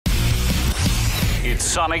It's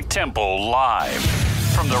Sonic Temple Live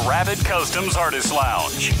from the Rabbit Customs Artist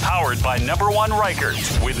Lounge, powered by #1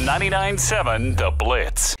 Rikers with 99.7 The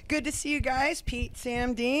Blitz. Good to see you guys. Pete,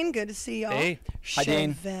 Sam, Dean. Good to see y'all. Hey. Hi,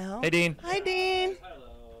 Dean. Chevelle. Hey, Dean. Hi, Dean. Hello.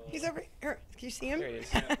 He's over here. Can you see him? There he is.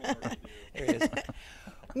 There he is.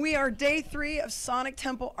 We are day 3 of Sonic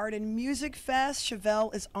Temple Art and Music Fest.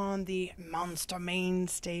 Chevelle is on the Monster main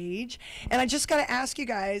stage. And I just got to ask you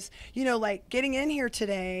guys, you know, like getting in here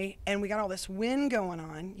today and we got all this wind going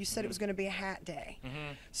on. You said it was going to be a hat day.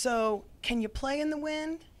 So can you play in the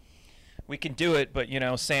wind? We can do it, but you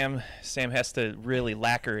know, Sam has to really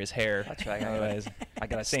lacquer his hair. That's right. Otherwise, I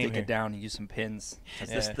gotta Same stick here. it down and use some pins. 'Cause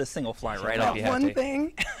Yeah. This thing will fly right might off. be That one hefty.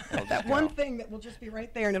 thing, Oh, that one thing that will just be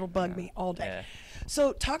right there and it'll bug me all day. Yeah.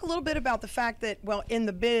 So talk a little bit about the fact that, well, in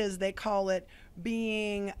the biz, they call it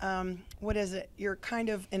being, what is it? You're kind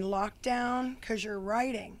of in lockdown because you're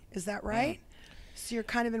writing. Is that right? So you're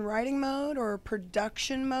kind of in writing mode or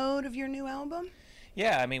production mode of your new album?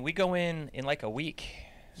 Yeah, I mean, we go in like a week.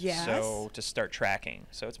 Yes. So to start tracking.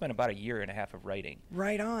 So it's been about a year and a half of writing.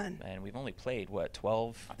 Right on. And we've only played, what,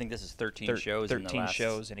 12? I think this is 13 shows. in the 13 last,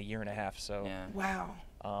 shows in a year and a half. So, Yeah. Wow.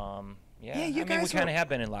 yeah, Yeah, you I mean, we guys kind were- of have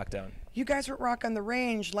been in lockdown. You guys were at Rock on the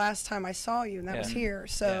Range last time I saw you, and that was Yeah. here.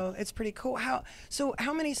 So it's pretty cool. How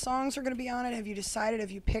many songs are going to be on it? Have you decided?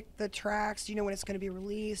 Have you picked the tracks? Do you know when it's going to be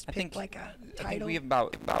released? I think like a I think title. we have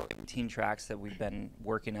about 18 tracks that we've been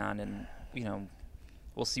working on, and you know,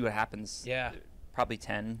 we'll see what happens. Yeah. Probably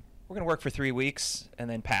 10. We're going to work for 3 weeks and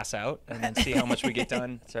then pass out and then see how much we get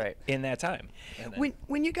done That's right. in that time. And then-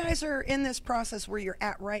 When you guys are in this process where you're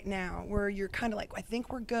at right now, where you're kind of like, I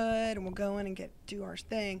think we're good and we'll go in and do our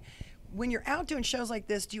thing. When you're out doing shows like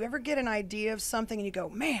this, do you ever get an idea of something and you go,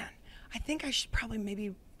 man, I think I should probably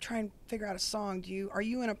maybe try and figure out a song? Are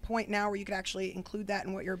you in a point now where you could actually include that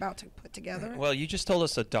in what you're about to put together? Well, you just told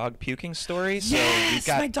us a dog puking story, so yes, we've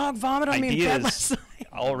got my dog vomited on me in bed ideas last night.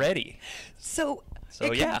 already. So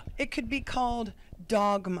yeah. it could be called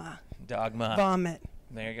Dogma. Dogma. Vomit.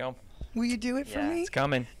 There you go. Will you do it for Yeah, me? It's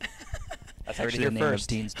coming. That's Heard it actually here the name first. of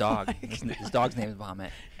Dean's dog. His dog's name is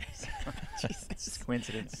Vomit. Jesus. It's just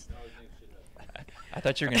coincidence. I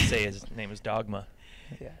thought you were going to say his name was Dogma.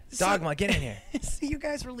 Yeah. Dogma, get in here. So you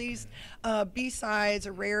guys released B-Sides,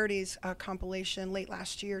 a Rarities compilation late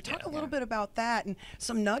last year. Talk a little bit about that, and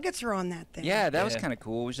some nuggets are on that thing. Yeah, that was Yeah. kind of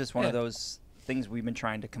cool. It was just one of Yeah. those things we've been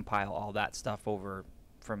trying to compile all that stuff over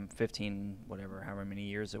from 15, whatever, however many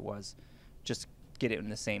years it was, just get it in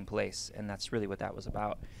the same place, and that's really what that was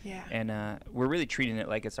about. Yeah. And we're really treating it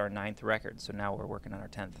like it's our 9th record, so now we're working on our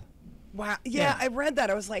 10th. Wow. Yeah, Yeah. I read that.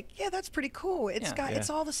 I was like, yeah, that's pretty cool. It's Yeah. got Yeah. it's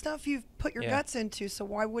all the stuff you've put your Yeah. guts into, so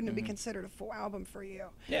why wouldn't it be considered a full album for you?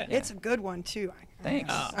 Yeah. It's a good one too.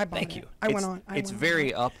 Thanks. I bought Thank it. you. I went on. It's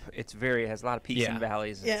very up. It's very has a lot of peaks Yeah. and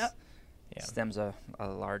valleys. Yeah. It stems a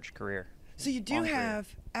large career. So you do long career.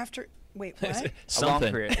 have after wait, what? A long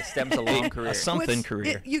Something. career. It stems a long career. A something Well, it's-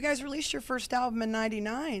 career. you guys released your first album in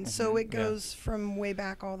 '99, so it Yeah. goes from way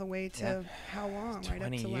back all the way to Yeah. how long? Right up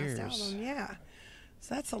 20 to years. last album. Yeah.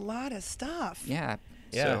 So that's a lot of stuff. Yeah.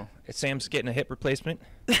 Yeah. So Sam's getting a hip replacement.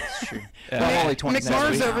 it's true. Yeah. Well, I'm only Mick 27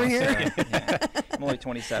 Mars now, over here. so, yeah. I'm only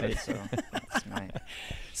 27, so that's my.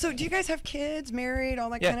 So do you guys have kids, married, all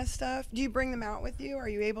that Yeah. kind of stuff? Do you bring them out with you? Are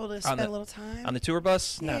you able to spend a little time? On the tour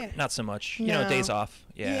bus? Yeah. Not so much. You know, No. days off.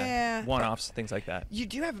 Yeah. Yeah. One-offs, things like that. You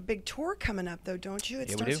do have a big tour coming up, though, don't you? It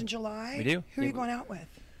Yeah, we starts do. in July. We do. Who are Yeah, you going out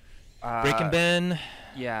with? Breaking Ben.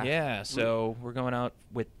 Yeah. Yeah, so we're going out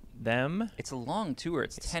with them. It's a long tour.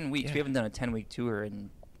 It's 10 weeks. yeah. We haven't done a 10-week tour in,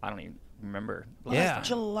 I don't even remember. Like Yeah.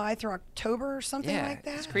 July through October or something Yeah, like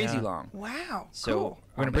that? it's crazy Yeah. long. Wow. So cool.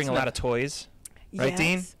 We're going to bring a lot of toys. Right,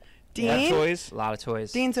 Dean? Yes. A lot of Dean? toys. A lot of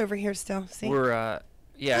toys. Dean's over here still. See? We're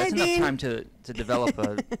yeah, Hi, it's enough Dean. time to develop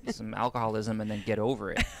some alcoholism and then get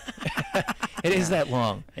over it. It is that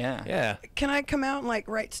long. Yeah. Yeah. Can I come out and like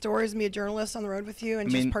write stories and be a journalist on the road with you and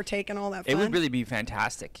I just mean, partake in all that fun? It would really be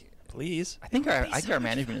fantastic. Please. I think would our be I think so our much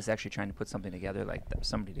management fun. is actually trying to put something together, like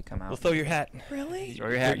somebody to come out. We'll throw your hat. Really? Throw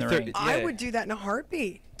your hat in the Throw- ring. I Yeah. would do that in a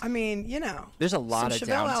heartbeat. I mean, you know. There's a lot some of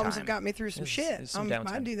Chevelle albums downtime. have got me through some There's- shit. there's some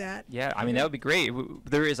downtime. I'd do that. Yeah, I mean that would be great.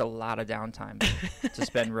 There is a lot of downtime to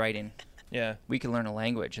spend writing. Yeah. We can learn a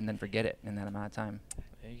language and then forget it in that amount of time.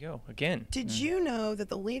 There you go. Again. Did you know that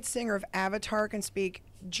the lead singer of Avatar can speak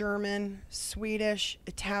German, Swedish,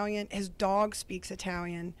 Italian? His dog speaks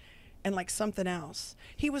Italian and like something else.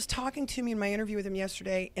 He was talking to me in my interview with him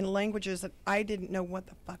yesterday in languages that I didn't know what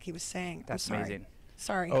the fuck he was saying. I'm That's sorry. amazing.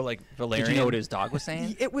 Sorry. Oh, like Valerian. Did you know what his dog was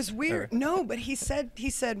saying? It was weird. Or- No, but he said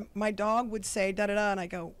my dog would say da da da, and I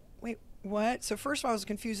go, wait, what? So first of all, I was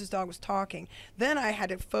confused his dog was talking. Then I had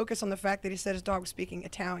to focus on the fact that he said his dog was speaking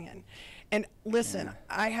Italian. And listen,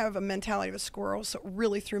 I have a mentality of a squirrel, so it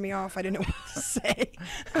really threw me off. I didn't know what to say.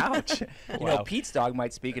 Ouch. You know, Pete's dog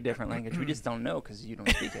might speak a different language. We just don't know because you don't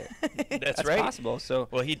speak it. That's right. Possible. So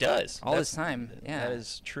Well, he does. all this time. Yeah. That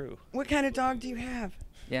is true. What kind of dog do you have?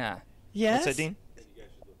 Yeah. Yes? What's that, Dean?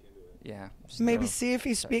 Yeah. Maybe So- see if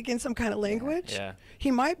he's speaking some kind of language? Yeah. He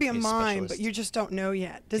might be a He's a mime, specialist. but you just don't know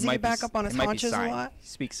yet. Does he might get be back s- up on his it might be haunches a sign. lot? He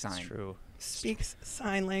speaks sign. It's true. Speaks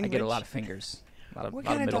sign I language. get a lot of fingers. A lot of, What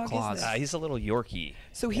lot of kind of middle dog is claws. this? He's a little Yorkie.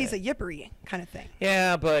 So he's a yippery kind of thing.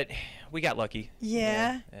 Yeah, but we got lucky.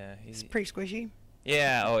 Yeah. Yeah. It's pretty squishy.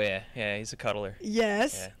 Yeah. Oh yeah. Yeah. He's a cuddler.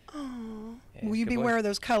 Yes. Yeah. Oh. Yeah, Will you good boy. beware of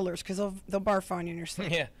those cuddlers because they'll barf on you in your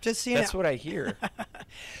sleep. Yeah. Just so you That's know. what I hear.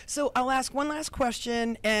 So I'll ask one last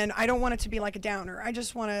question, and I don't want it to be like a downer. I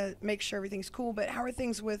just want to make sure everything's cool. But how are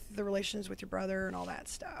things with the relations with your brother and all that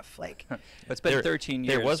stuff? Like, It's been There- 13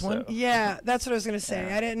 years. there was one? so- yeah, that's what I was gonna say.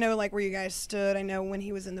 Yeah. I didn't know like where you guys stood. I know when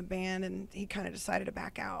he was in the band, and he kind of decided to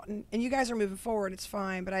back out. And you guys are moving forward. It's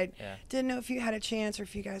fine. But I Yeah. didn't know if you had a chance or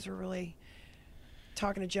if you guys were really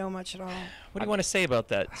talking to Joe much at all. What do you want to say about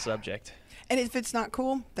that subject? And if it's not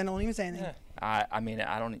cool, then don't even say anything. Yeah. I mean,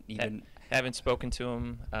 I don't even. Haven't spoken to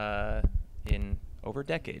him in over a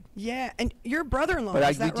decade. Yeah, and your brother-in-law, But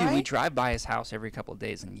is we that do. right? We drive by his house every couple of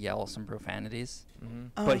days and yell some profanities.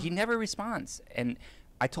 Oh. But he never responds. And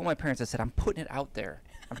I told my parents, I said, I'm putting it out there.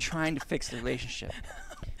 I'm trying to fix the relationship.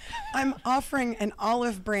 I'm offering an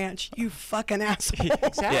olive branch, you fucking asshole.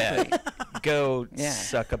 Exactly. Yeah. Go Yeah.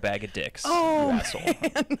 suck a bag of dicks, Oh, you asshole.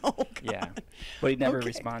 man. Oh, God. Yeah. But he never Okay.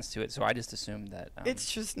 responds to it. So I just assumed that.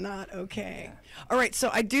 It's just not okay. Yeah. All right, so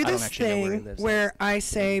I do I don't this actually know where he thing lives where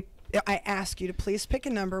I ask you to please pick a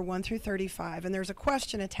number 1 through 35, and there's a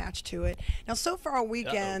question attached to it. Now, so far all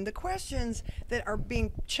weekend, the questions that are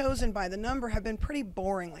being chosen by the number have been pretty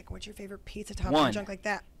boring, like what's your favorite pizza topping, One. junk like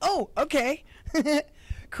that. Oh, okay.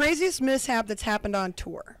 Craziest mishap that's happened on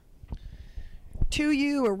tour. To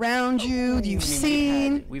you, around you, you've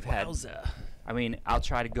seen. We've had. Wowza. I mean, I'll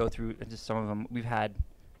try to go through just some of them.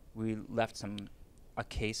 We left a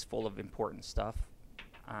case full of important stuff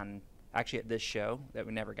on, actually at this show that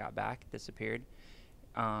we never got back, disappeared.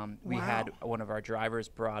 We had Wow. one of our drivers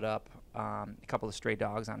brought up a couple of stray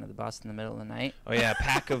dogs onto the bus in the middle of the night. Oh yeah, a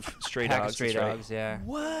pack of stray Pack dogs. of stray that's right. dogs, yeah.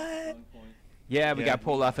 What? Yeah, we Yeah. got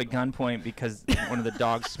pulled off at gunpoint because one of the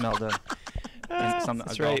dogs smelled a That's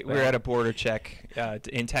golf right. We were bag. at a border check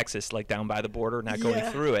in Texas, like down by the border, not going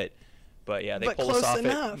Yeah. through it. But yeah, they But pulled us close off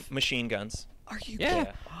enough. at machine guns. Are you Yeah. Yeah,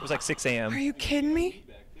 it was like 6 a.m. Are you kidding me?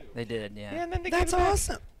 They did, yeah. Yeah, and then they That's came back.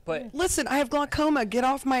 awesome. But Listen, I have glaucoma. Get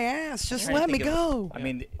off my ass. Just trying to let me think of- go. I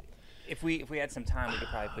mean, if we had some time, we could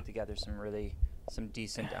probably put together some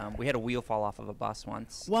decent. We had a wheel fall off of a bus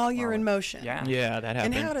once. While you're in motion. Yeah. Yeah, that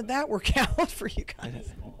And happened. how did that work out for you guys?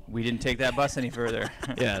 We didn't take that bus any further.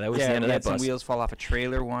 Yeah, that was the yeah, end of we that had some bus. wheels fall off a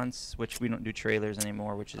trailer once, which we don't do trailers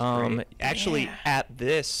anymore, which is great. Actually, Yeah. at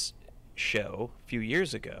this show a few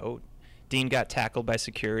years ago, Dean got tackled by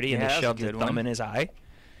security and Yeah, they that was a shoved a good thumb one. in his eye.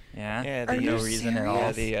 Yeah. Yeah, Are they- you no reason at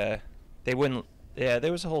all. serious? They wouldn't. Yeah,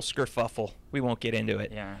 there was a whole skerfuffle. We won't get into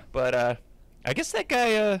it. Yeah. But I guess that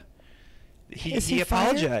guy. Is He he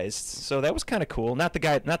fired? apologized, so that was kind of cool. Not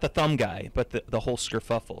the thumb guy, but the whole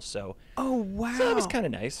skerfuffle. So, Oh wow. so that was kind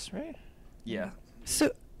of nice, right? Yeah.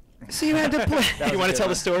 So you had to That play. was You a want to good tell one.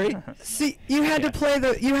 the story? See, you had to play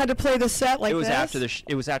the set like It was this. after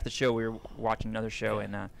it was after the show. We were watching another show,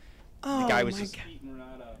 and Oh, the guy was my just. God. Pete and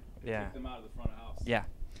Renata Yeah. kicked them out of the front of the house. Yeah.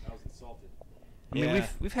 I was insulted. I mean, Yeah.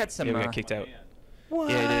 we've had some. Yeah, we got kicked out. Man. What?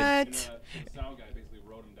 Yeah, And the sound guy basically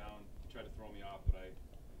rode him down, tried to throw me off, but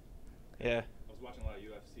Yeah. I was watching a lot of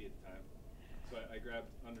UFC at the time. So I grabbed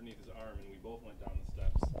underneath his arm and we both went down the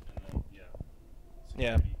steps. And then,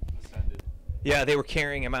 Yeah. security ascended. Yeah, they were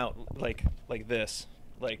carrying him out like this.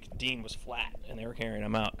 Like Dean was flat, and they were carrying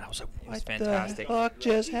him out. I was like, It was what fantastic. the fuck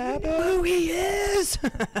just happened? Who he is?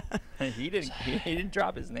 he didn't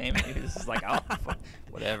drop his name. He was just like, oh, fuck,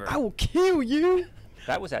 whatever. I will kill you.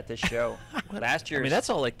 That was at this show last year. I mean, that's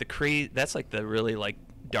all like the That's like the really like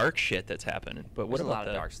dark shit that's happening. But what There's a about lot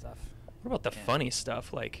the of dark stuff. What about the Yeah. funny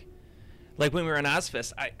stuff? Like when we were in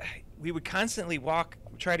Ozfest, we would constantly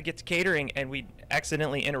try to get to catering, and we'd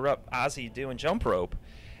accidentally interrupt Ozzy doing jump rope,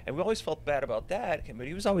 and we always felt bad about that. But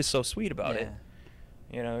he was always so sweet about it.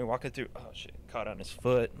 You know, walking through, oh shit, caught on his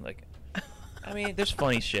foot. Like, I mean, there's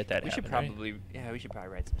funny shit that We should happened, right? probably, we should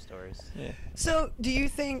probably write some stories. Yeah. So, do you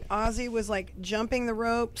think Ozzy was like jumping the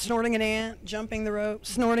rope, snorting an ant, jumping the rope,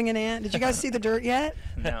 snorting an ant? Did you guys see the dirt yet?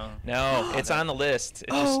 No. No, it's on the list.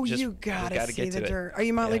 It's Oh, just you we gotta gotta see get the to it. dirt. Are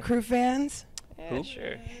you Motley Yeah. Crue fans? Who?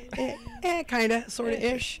 Sure. Kind of, sort of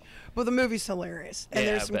ish. Well, the movie's hilarious, and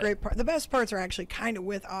Yeah, there's I some bet. great parts. The best parts are actually kind of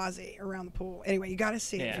with Ozzy around the pool. Anyway, you got to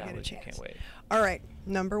see it if you get a chance. Can't wait. All right,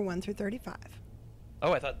 number 1 through 35.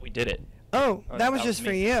 Oh, I thought we did it. Oh, Oh, that was that just was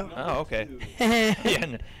for me. you. Oh, okay.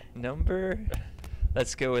 Yeah, number.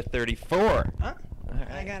 Let's go with 34. Huh? All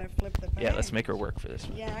right. I gotta flip the. Yeah, let's page. make her work for this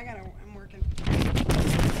one. Yeah, I'm working.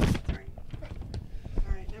 Sorry.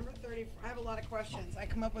 All right, number 30. I have a lot of questions. I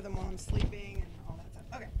come up with them while I'm sleeping and all that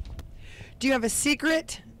stuff. Okay. Do you have a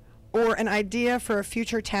secret or an idea for a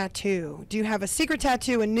future tattoo? Do you have a secret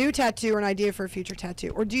tattoo, a new tattoo, or an idea for a future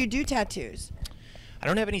tattoo? Or do you do tattoos? I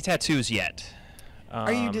don't have any tattoos yet.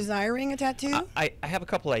 Are you desiring a tattoo? I have a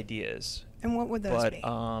couple ideas, And what would those but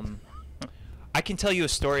be? I can tell you a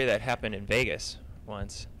story that happened in Vegas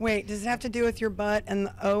once. Wait, does it have to do with your butt and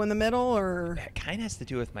the O in the middle, or? It kind of has to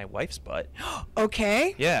do with my wife's butt.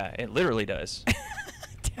 Okay. Yeah, it literally does.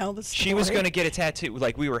 Tell the story. She was going to get a tattoo.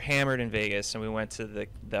 Like, we were hammered in Vegas, and we went to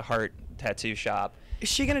the Heart tattoo shop. Is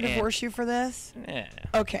she gonna and- divorce you for this? Eh.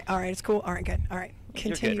 Okay. All right. It's cool. All right. Good. All right.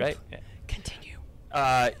 Continue. You're good, right? Yeah. Continue.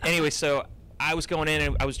 Anyway, so I was going in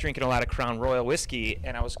and I was drinking a lot of Crown Royal whiskey,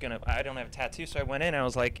 and I don't have a tattoo, so I went in and I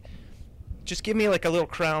was like, just give me like a little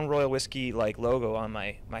Crown Royal whiskey like logo on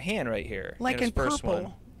my hand right here. Like And it was in first purple.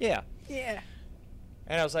 one. Yeah. Yeah.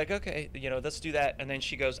 And I was like, okay, let's do that. And then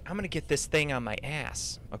she goes, I'm gonna get this thing on my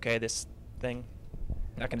ass. Okay, this thing.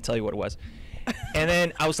 Not gonna tell you what it was. And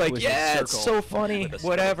then I was like, was a yeah, it's circle so funny, with a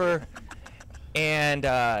whatever.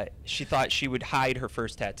 And she thought she would hide her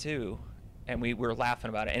first tattoo, and we were laughing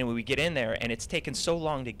about it. And we get in there, and it's taken so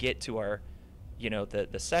long to get to our, the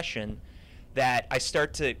session, that I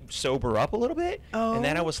start to sober up a little bit. And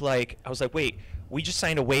then I Oh. was like, wait, we just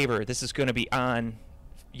signed a waiver. This is going to be on,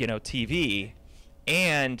 TV,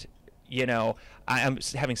 and I'm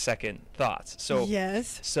having second thoughts. So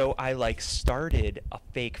Yes. So I started a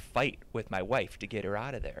fake fight with my wife to get her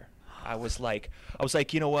out of there. I was like,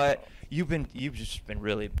 you know what? You've just been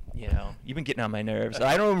really, you've been getting on my nerves.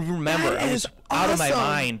 I don't even remember. That I was is out of my awesome.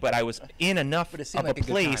 mind, but I was in enough But it of seemed a like a good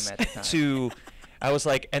time place at the time. to. I was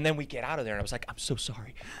like, and then we get out of there, and I was like, I'm so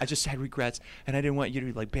sorry. I just had regrets, and I didn't want you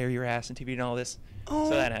to bury your ass on TV and all this. Oh,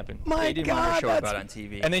 so that happened. My you didn't God, want her show that's, about on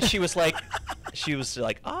TV. And then she was like,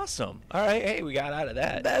 awesome. All right, hey, we got out of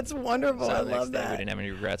that. that's wonderful. So I the next love day that. We didn't have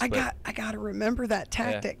any regrets. I but got to remember that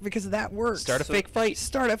tactic because that works. start a fake fight.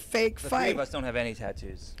 Start a fake the three fight. of us don't have any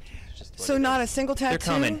tattoos. It's just what So it not is. a single tattoo.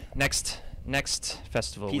 They're coming next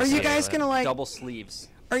festival. Pizza Are you we'll guys say. gonna like? double sleeves.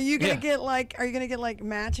 Are you gonna Yeah. get like? Are you gonna get like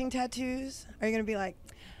matching tattoos? Are you gonna be like,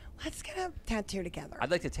 let's get a tattoo together? I'd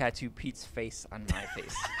like to tattoo Pete's face on my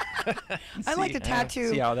face. I'd like to tattoo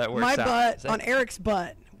see how that works my out. butt Is that- on Eric's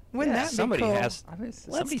butt. Wouldn't Yeah, that be somebody cool? has. I mean, Let's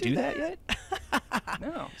somebody do that yet?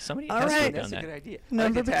 No. Somebody All has to right. have That's done a good that. idea.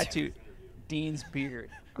 Number I'd like to two. tattoo Dean's beard.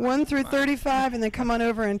 1 through Mine. 35, and then come on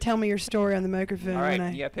over and tell me your story on the microphone. All right, when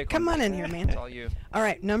I- you gotta pick come one. on in here, man. It's all you. All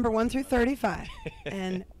right, number 1 through 35,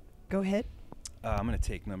 and go ahead. I'm gonna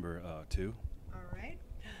take number 2. All right.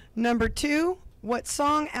 Number 2, what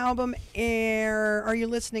song, album, are you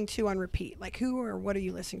listening to on repeat? Like who or what are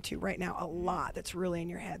you listening to right now a lot that's really in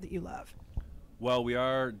your head that you love? Well, we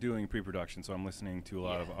are doing pre-production, so I'm listening to a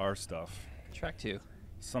lot of our stuff. Track 2.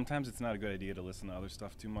 Sometimes it's not a good idea to listen to other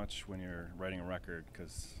stuff too much when you're writing a record,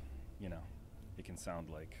 because it can sound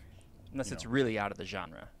like Unless you it's know. really out of the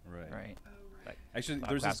genre. Right. Right. Like Actually, lot of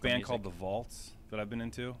there's this classical band music. called The Vaults that I've been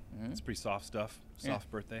into. Mhm. It's pretty soft stuff, Yeah. soft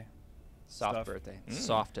birthday. Soft stuff. birthday. Mm.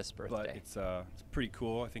 Softest But birthday. it's pretty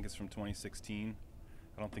cool. I think it's from 2016.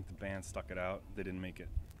 I don't think the band stuck it out. They didn't make it.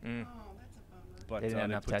 Mm. Oh, that's a bummer. But They didn't have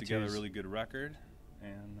they enough put together a tattoos. really good record,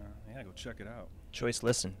 and yeah, go check it out. Choice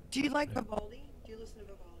listen. Do you like Vivaldi? Do you listen to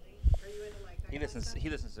Vivaldi? Are you into like that He kind of listens. stuff? He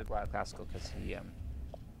listens to classical because he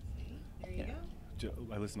There you yeah. go.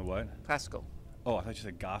 I listen to what? classical. Oh, I thought you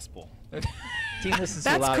said gospel. Dean listens to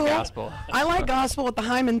a That's lot cool. of gospel. I like gospel at the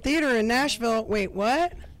Hyman Theater in Nashville. Wait,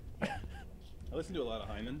 what? I listen to a lot of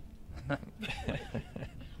Hyman.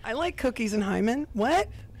 I like cookies and Hyman. What?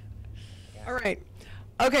 All right.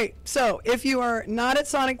 Okay, so if you are not at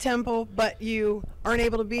Sonic Temple, but you aren't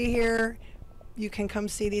able to be here, you can come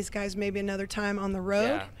see these guys maybe another time on the road.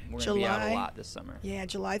 Yeah, we're gonna be out a lot this summer. Yeah,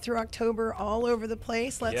 July through October, all over the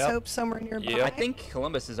place. Let's Yep. hope somewhere nearby. Yep. I think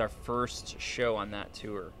Columbus is our first show on that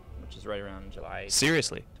tour, which is right around July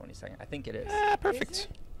Seriously. 22nd. I think it is. Ah, Is perfect.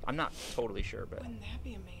 it? I'm not totally sure, but Wouldn't that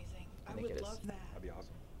be amazing? I think would it is. love that. That'd be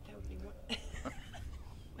awesome. That would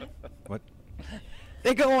be What?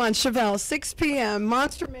 They go on Chevelle, 6 p.m.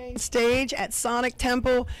 Monster Main Stage at Sonic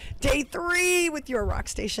Temple, day 3 with your rock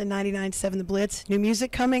station 99.7 The Blitz. New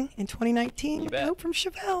music coming in 2019. You bet. Hope from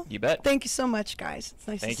Chevelle. You bet. Thank you so much, guys. It's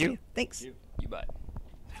nice Thank to see you. you. Thanks. you but